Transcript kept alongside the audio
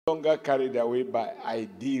longer carried away by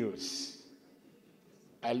ideals.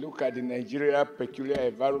 I look at the Nigeria peculiar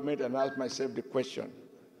environment and ask myself the question,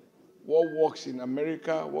 what works in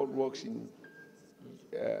America, what works in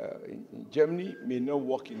Germany may not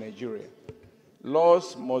work in Nigeria.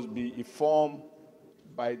 Laws must be informed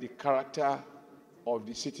by the character of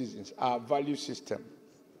the citizens, our value system.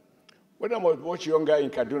 When I was much younger in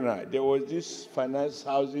Kaduna, there was these finance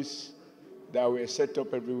houses that were set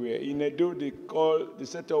up everywhere. In Edo, they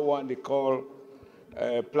set up one they call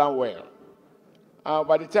Planwell.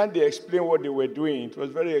 By the time they explained what they were doing, it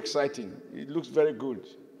was very exciting. It looks very good.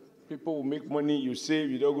 People will make money, you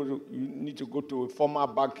save, you need to go to formal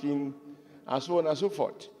banking, and so on and so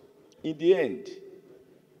forth. In the end,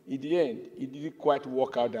 it didn't quite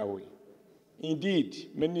work out that way. Indeed,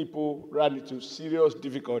 many people ran into serious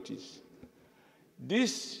difficulties.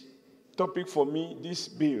 This topic for me, this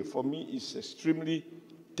bill for me is extremely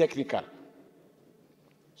technical.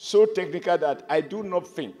 So technical that I do not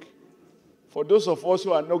think, for those of us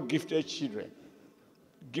who are not gifted children,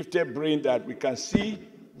 gifted brain that we can see,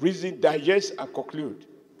 reason, digest, and conclude.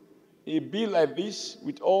 A bill like this,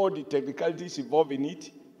 with all the technicalities involved in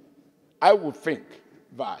it, I would think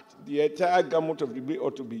that the entire gamut of the bill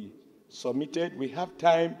ought to be submitted. We have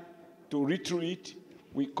time to read through it.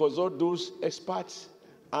 We consult those experts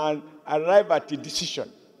and arrive at a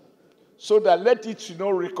decision so that let it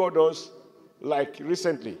not record us like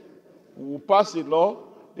recently. We will pass a law,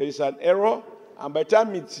 there is an error, and by the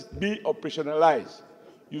time it's be operationalized,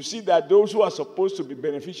 you see that those who are supposed to be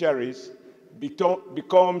beneficiaries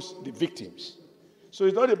becomes the victims. So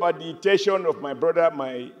it's not about the intention of my brother,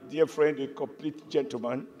 my dear friend, a complete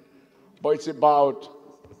gentleman, but it's about,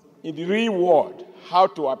 in the real world, how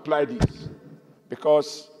to apply this.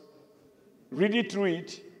 Because reading through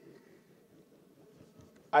it,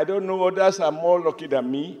 I don't know, others are more lucky than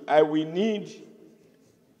me. I will need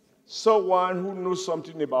someone who knows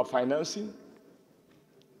something about financing,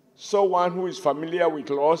 someone who is familiar with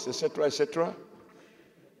laws, etc.,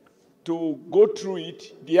 to go through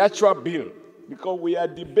it, the actual bill, because we are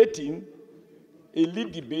debating a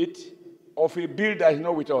lead debate of a bill that is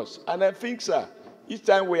not with us. And I think, sir, each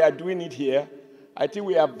time we are doing it here, I think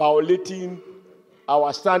we are violating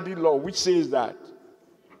our standing law, which says that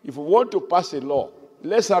if we want to pass a law,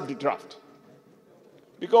 let's have the draft.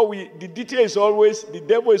 Because the detail is always, the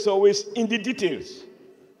devil is always in the details.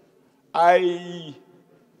 I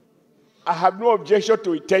have no objection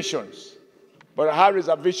to intentions, but I have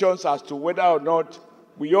reservations as to whether or not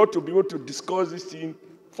we ought to be able to discuss this thing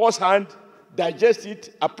firsthand, digest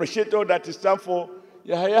it, appreciate all that it stands for.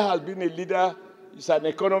 Yahya has been a leader, he's an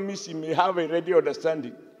economist, he may have a ready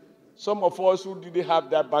understanding. Some of us who didn't have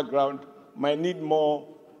that background might need more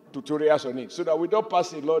tutorials on it, so that we don't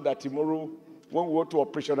pass a law that tomorrow, when we want to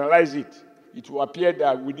operationalize it, it will appear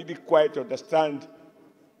that we didn't quite understand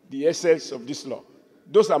the essence of this law.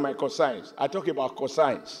 Those are my concerns. I talk about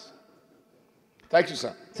concerns. Thank you,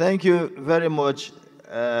 sir. Thank you very much.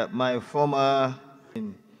 My former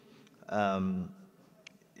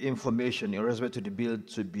information in respect to the bill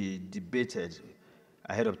to be debated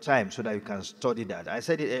ahead of time so that you can study that. I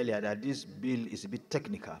said it earlier that this bill is a bit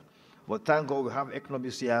technical, but thank God we have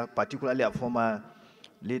economists here, particularly a former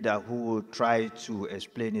leader who will try to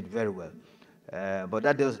explain it very well. But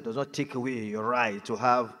that does not take away your right to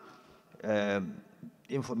have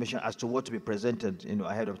information as to what to be presented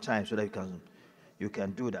ahead of time so that you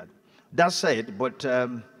can do that. That said, but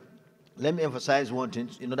let me emphasize one thing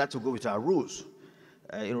in order to go with our rules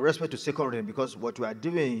in respect to second reading, because what we are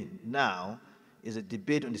doing now is a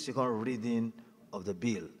debate on the second reading of the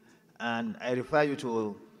bill. And I refer you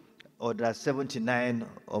to Order 79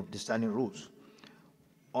 of the Standing Rules.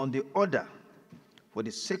 On the order for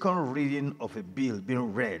the second reading of a bill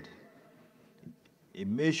being read, a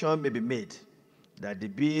motion may be made that the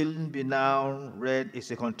bill be now read a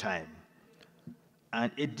second time,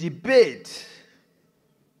 and a debate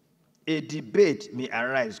may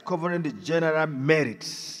arise covering the general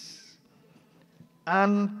merits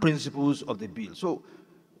and principles of the bill. So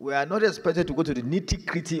we are not expected to go to the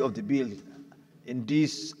nitty-gritty of the bill at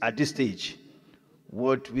this stage.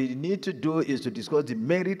 What we need to do is to discuss the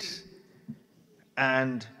merits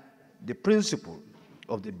and the principle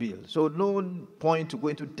of the bill. So no point to go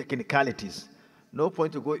into technicalities, no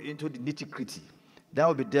point to go into the nitty-gritty. That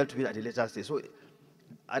will be dealt with at a later stage. So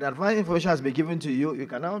advanced information has been given to you. You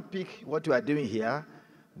can now pick what you are doing here,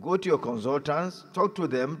 go to your consultants, talk to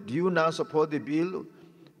them. Do you now support the bill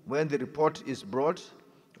when the report is brought,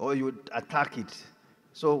 or you attack it?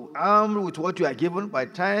 So armed with what you are given, by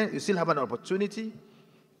the time you still have an opportunity,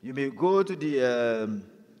 you may go to the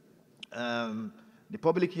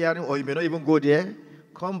public hearing, or you may not even go there,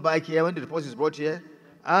 come back here when the report is brought here,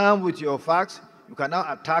 and with your facts, you can now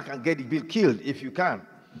attack and get the bill killed if you can,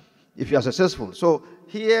 if you are successful. So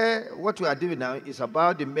here, what we are doing now is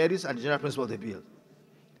about the merits and the general principle of the bill.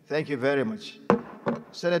 Thank you very much.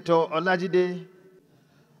 Senator Olajide.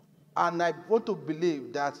 And I want to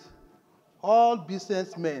believe that all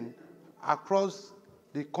businessmen across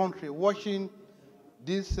the country watching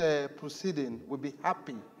this proceeding will be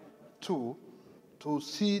happy too to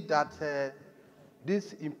see that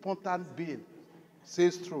this important bill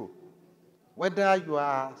says through. Whether you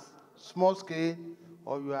are small scale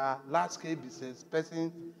or you are large scale business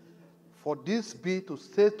person, for this bill to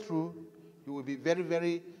stay through, you will be very,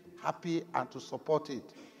 very happy and to support it.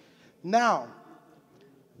 Now,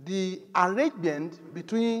 the arrangement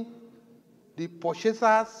between the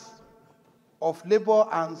purchasers of labor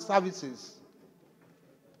and services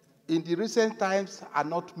in the recent times are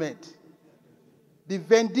not met. The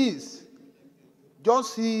vendees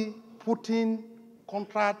just see putting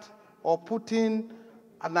contract or putting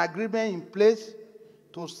an agreement in place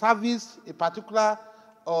to service a particular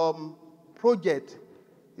project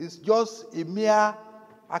is just a mere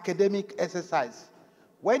academic exercise.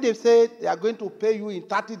 When they say they are going to pay you in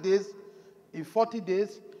 30 days, in 40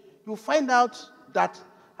 days, you find out that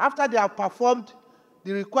after they have performed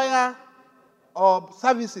the required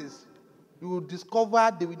services, you will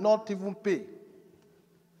discover they will not even pay.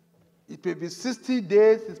 It may be 60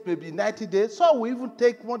 days, it may be 90 days, some will even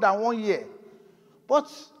take more than 1 year.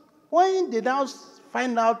 But when they now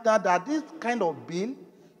find out that this kind of bill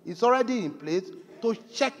is already in place to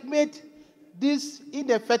checkmate this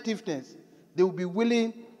ineffectiveness, they will be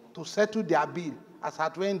willing to settle their bill as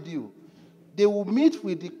at when due. They will meet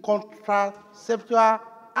with the contraceptual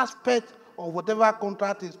aspect of whatever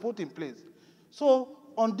contract is put in place. So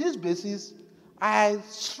on this basis, I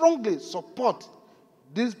strongly support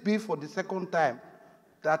this bill for the second time,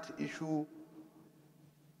 that it should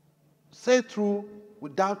stay through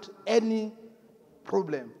without any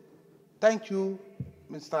problem. Thank you,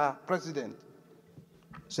 Mr. President.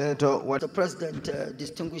 Senator, what? Mr. President,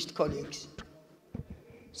 distinguished colleagues,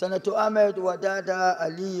 Senator Ahmed Wadada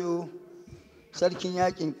Aliyu, Sarkin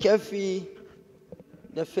Yakin Kefi,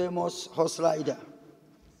 the famous horse rider.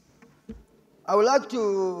 I would like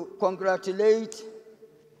to congratulate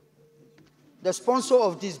the sponsor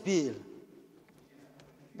of this bill,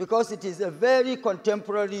 because it is a very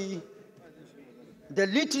contemporary, the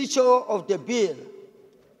literature of the bill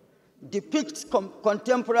depicts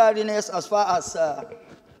contemporariness as far as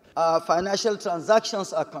financial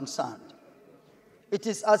transactions are concerned. It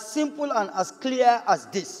is as simple and as clear as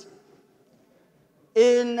this.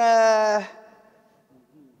 In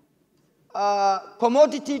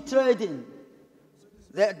commodity trading,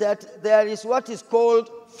 there is what is called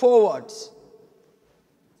forwards.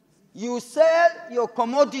 You sell your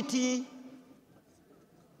commodity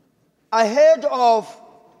ahead of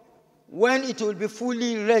when it will be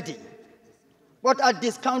fully ready, but at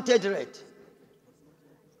discounted rate.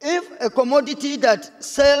 If a commodity that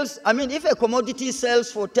sells, if a commodity sells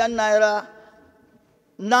for 10 naira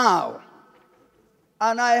now,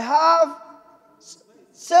 and I have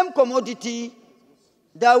same commodity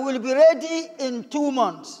that will be ready in 2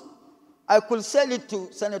 months, I could sell it to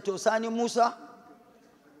Senator Sani Musa,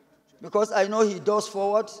 because I know he does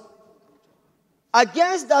forwards,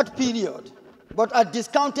 against that period, but at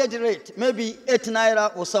discounted rate, maybe 8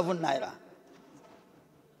 naira or 7 naira.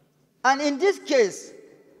 And in this case,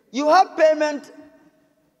 you have payment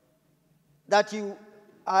that you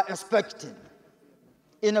are expecting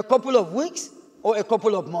in a couple of weeks or a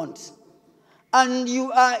couple of months, and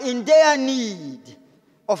you are in dire need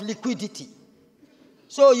of liquidity.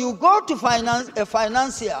 So you go to a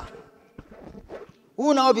financier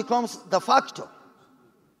who now becomes the factor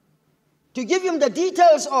to give him the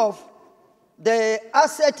details of the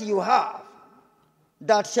asset you have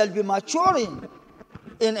that shall be maturing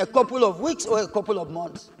in a couple of weeks or a couple of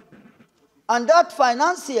months. And that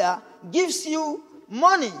financier gives you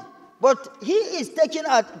money, but he is taking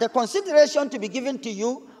the consideration to be given to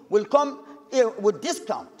you will come with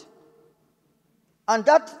discount. And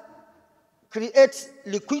that creates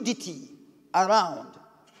liquidity around.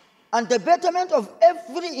 And the betterment of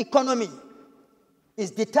every economy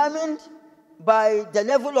is determined by the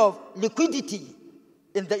level of liquidity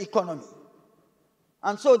in the economy.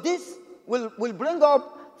 And so this will bring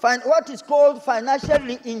up what is called financial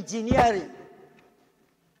re-engineering.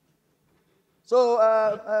 So,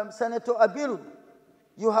 Senator Abiru,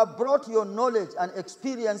 you have brought your knowledge and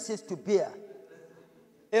experiences to bear.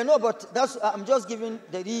 But I'm just giving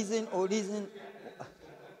the reason.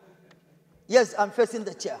 Yes, I'm facing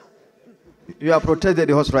the chair. You have protected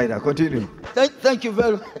the horse rider. Continue. Thank you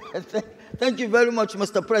very thank you very much,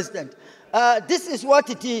 Mr. President. This is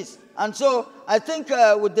what it is. And so I think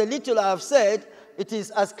with the little I have said, it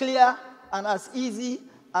is as clear and as easy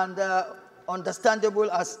and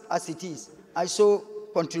understandable as it is. I so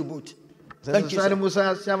contribute. Thank you, sir.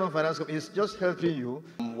 Musa, Chairman Finance Committee, is just helping you.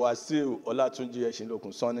 Wasiu Olatunji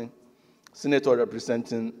Eshinlokun Sani, Senator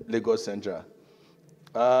representing Lagos Central.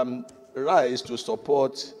 Rise to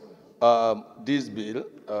support this bill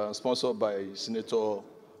sponsored by Senator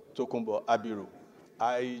Tokunbo Abiru.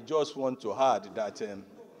 I just want to add that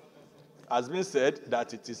has been said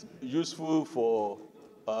that it is useful for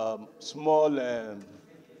small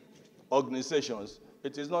organizations.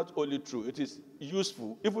 It is not only true, it is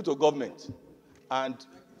useful even to government. And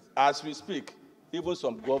as we speak, even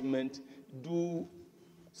some government do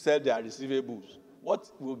sell their receivables. What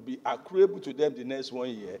will be accruable to them the next 1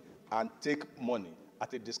 year and take money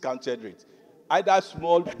at a discounted rate. Either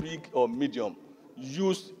small, big, or medium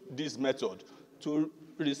use this method to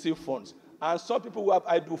receive funds. And some people who have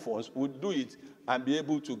idle funds will do it and be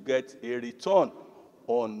able to get a return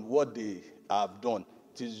on what they have done.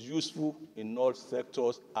 It is useful in all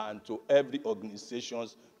sectors and to every organization,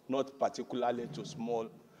 not particularly to small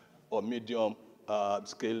or medium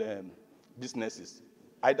scale businesses,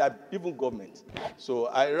 either even government. So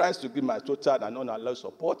I rise to give my total and unalloyed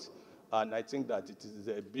support, and I think that it is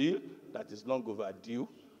a bill that is long overdue,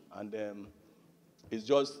 and it's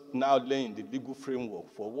just now laying the legal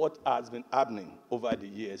framework for what has been happening over the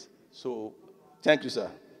years. So thank you,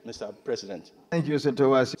 sir, Mr. President. Thank you, Senator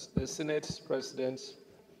Wasi. The Senate President,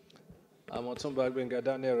 I'm Otumba Gbenga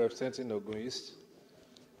Daniel, representing Ogun East.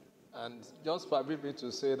 And just permit me to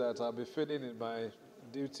say that I'll be feeling in my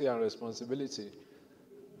duty and responsibility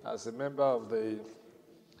as a member of the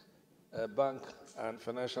Bank and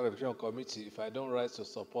Financial Regulation Committee if I don't rise to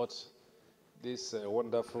support this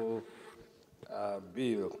wonderful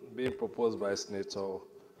bill being proposed by Senator,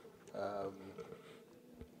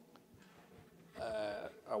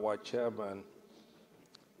 our chairman.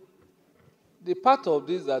 The part of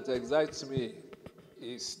this that excites me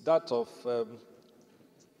is that of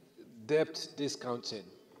debt discounting,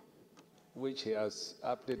 which he has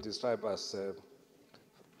aptly described as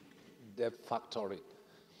debt factory.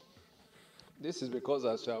 This is because,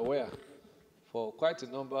 as you are aware, for quite a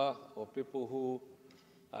number of people who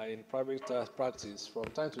are in private practice, from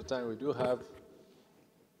time to time we do have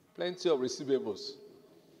plenty of receivables.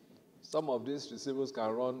 Some of these receivables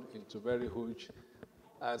can run into very huge,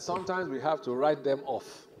 and sometimes we have to write them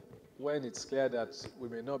off when it's clear that we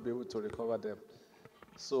may not be able to recover them.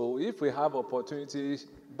 So if we have opportunities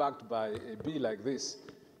backed by a bill like this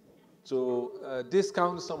to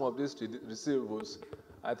discount some of these receivables,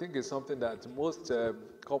 I think it's something that most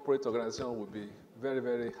corporate organizations would be very,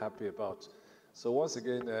 very happy about. So once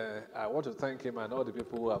again, I want to thank him and all the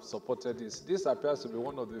people who have supported this. This appears to be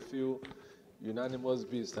one of the few unanimous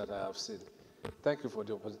bills that I have seen. Thank you for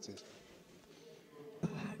the opportunity.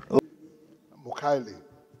 Mukaili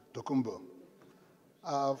Tokumbo.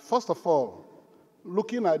 First of all,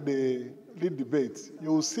 looking at the lead debate, you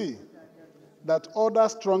will see that other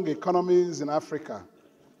strong economies in Africa,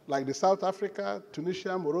 like the South Africa,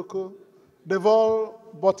 Tunisia, Morocco, they've all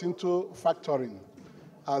bought into factoring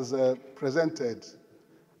as presented.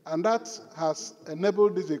 And that has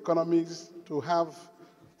enabled these economies to have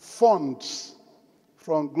funds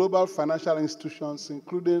from global financial institutions,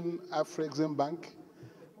 including Afrexim Bank.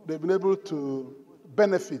 They've been able to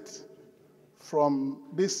benefit from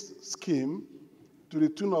this scheme to the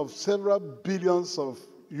tune of several billions of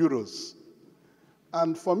euros.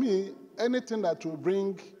 And for me, anything that will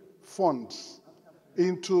bring funds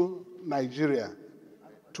into Nigeria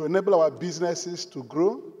to enable our businesses to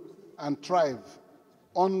grow and thrive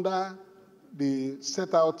under the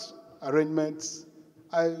set out arrangements,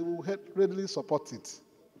 I will readily support it.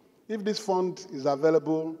 If this fund is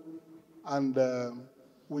available and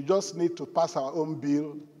we just need to pass our own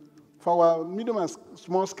bill for our medium and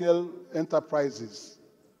small scale enterprises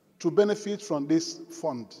to benefit from this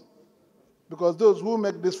fund, because those who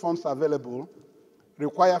make these funds available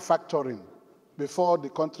require factoring before the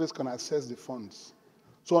countries can access the funds.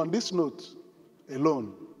 So on this note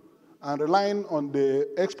alone, and relying on the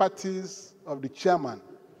expertise of the chairman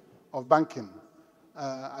of banking,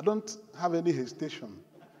 I don't have any hesitation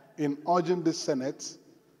in urging the Senate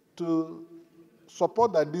to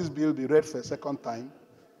support that this bill be read for a second time,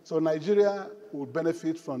 so Nigeria will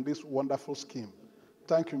benefit from this wonderful scheme.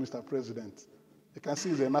 Thank you, Mr. President. You can see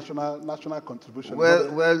it's a national contribution.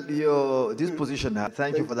 Well, this position,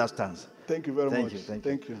 thank you for that stance. Thank you very much.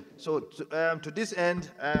 Thank you. So to this end,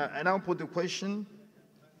 I now put the question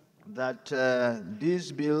that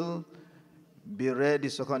this bill be read the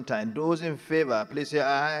second time. Those in favor, please say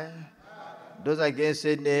aye. Those against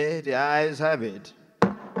say nay. The ayes have it.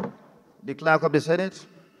 The Clerk of the Senate.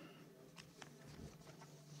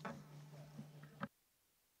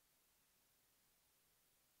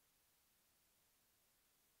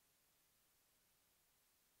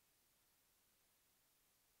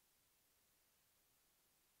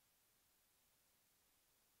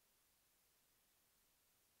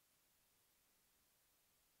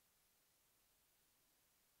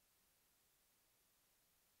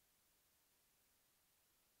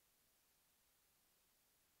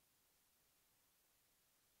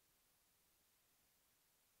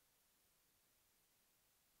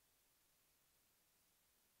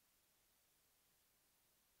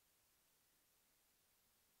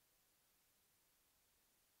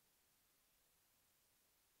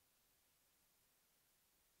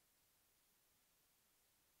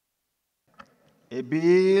 A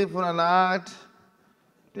bill for an act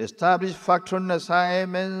to establish Factoring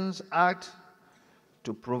Assignments Act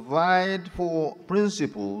to provide for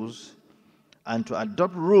principles and to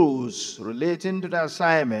adopt rules relating to the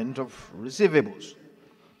assignment of receivables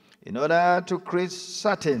in order to create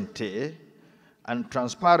certainty and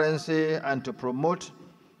transparency and to promote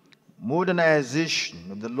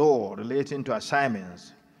modernization of the law relating to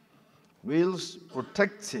assignments, whilst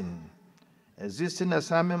protecting existing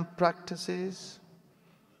assignment practices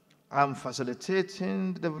and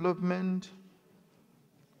facilitating the development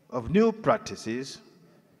of new practices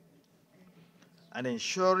and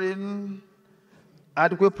ensuring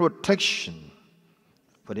adequate protection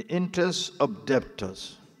for the interests of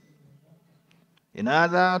debtors in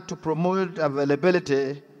order to promote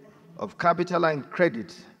availability of capital and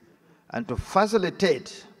credit and to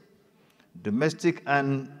facilitate domestic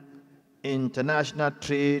and international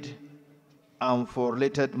trade and for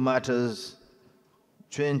related matters,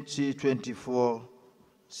 2024,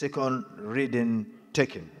 second reading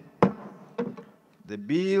taken. The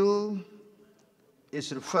bill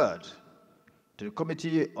is referred to the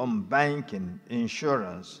Committee on Banking,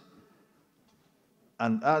 Insurance,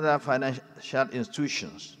 and other financial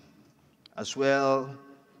institutions, as well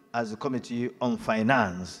as the Committee on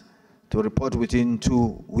Finance, to report within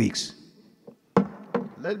 2 weeks.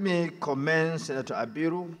 Let me commend Senator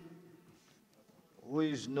Abiru, who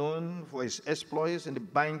is known for his exploits in the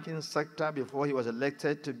banking sector before he was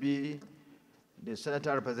elected to be the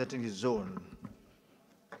senator representing his zone.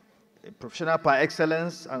 A professional par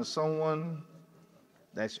excellence and someone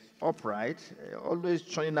that's upright, always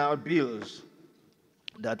churning out bills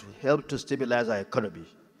that will help to stabilize our economy.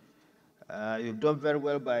 You've done very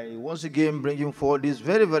well by once again bringing forward this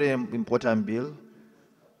very, very important bill,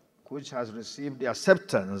 which has received the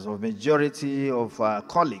acceptance of majority of our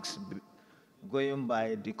colleagues, going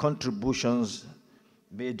by the contributions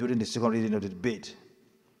made during the second reading of the debate.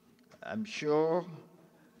 I'm sure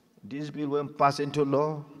this bill, when passed into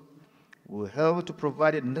law, will help to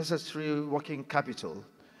provide the necessary working capital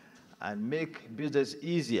and make business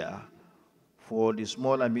easier for the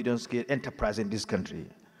small and medium-scale enterprise in this country.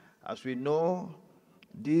 As we know,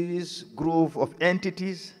 this group of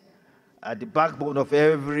entities are the backbone of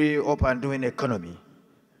every up and doing economy.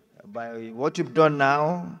 By what you've done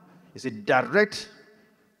now is a direct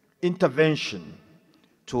intervention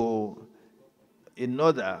in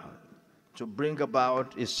order to bring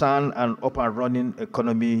about a sound and up and running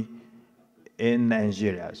economy in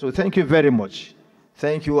Nigeria. So thank you very much.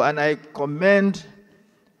 Thank you, and I commend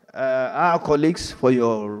our colleagues for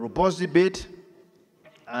your robust debate,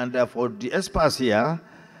 and for the experts here,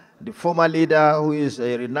 the former leader who is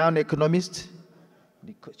a renowned economist,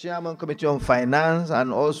 the chairman Committee on Finance,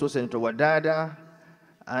 and also Senator Wadada,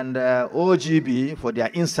 and OGB for their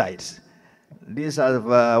insights. These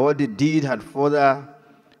are what they did had further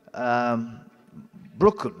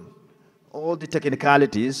broken all the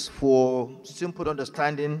technicalities for simple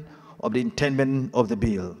understanding of the intent of the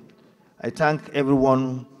bill. I thank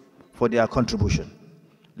everyone for their contribution.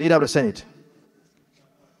 Leader of the Senate.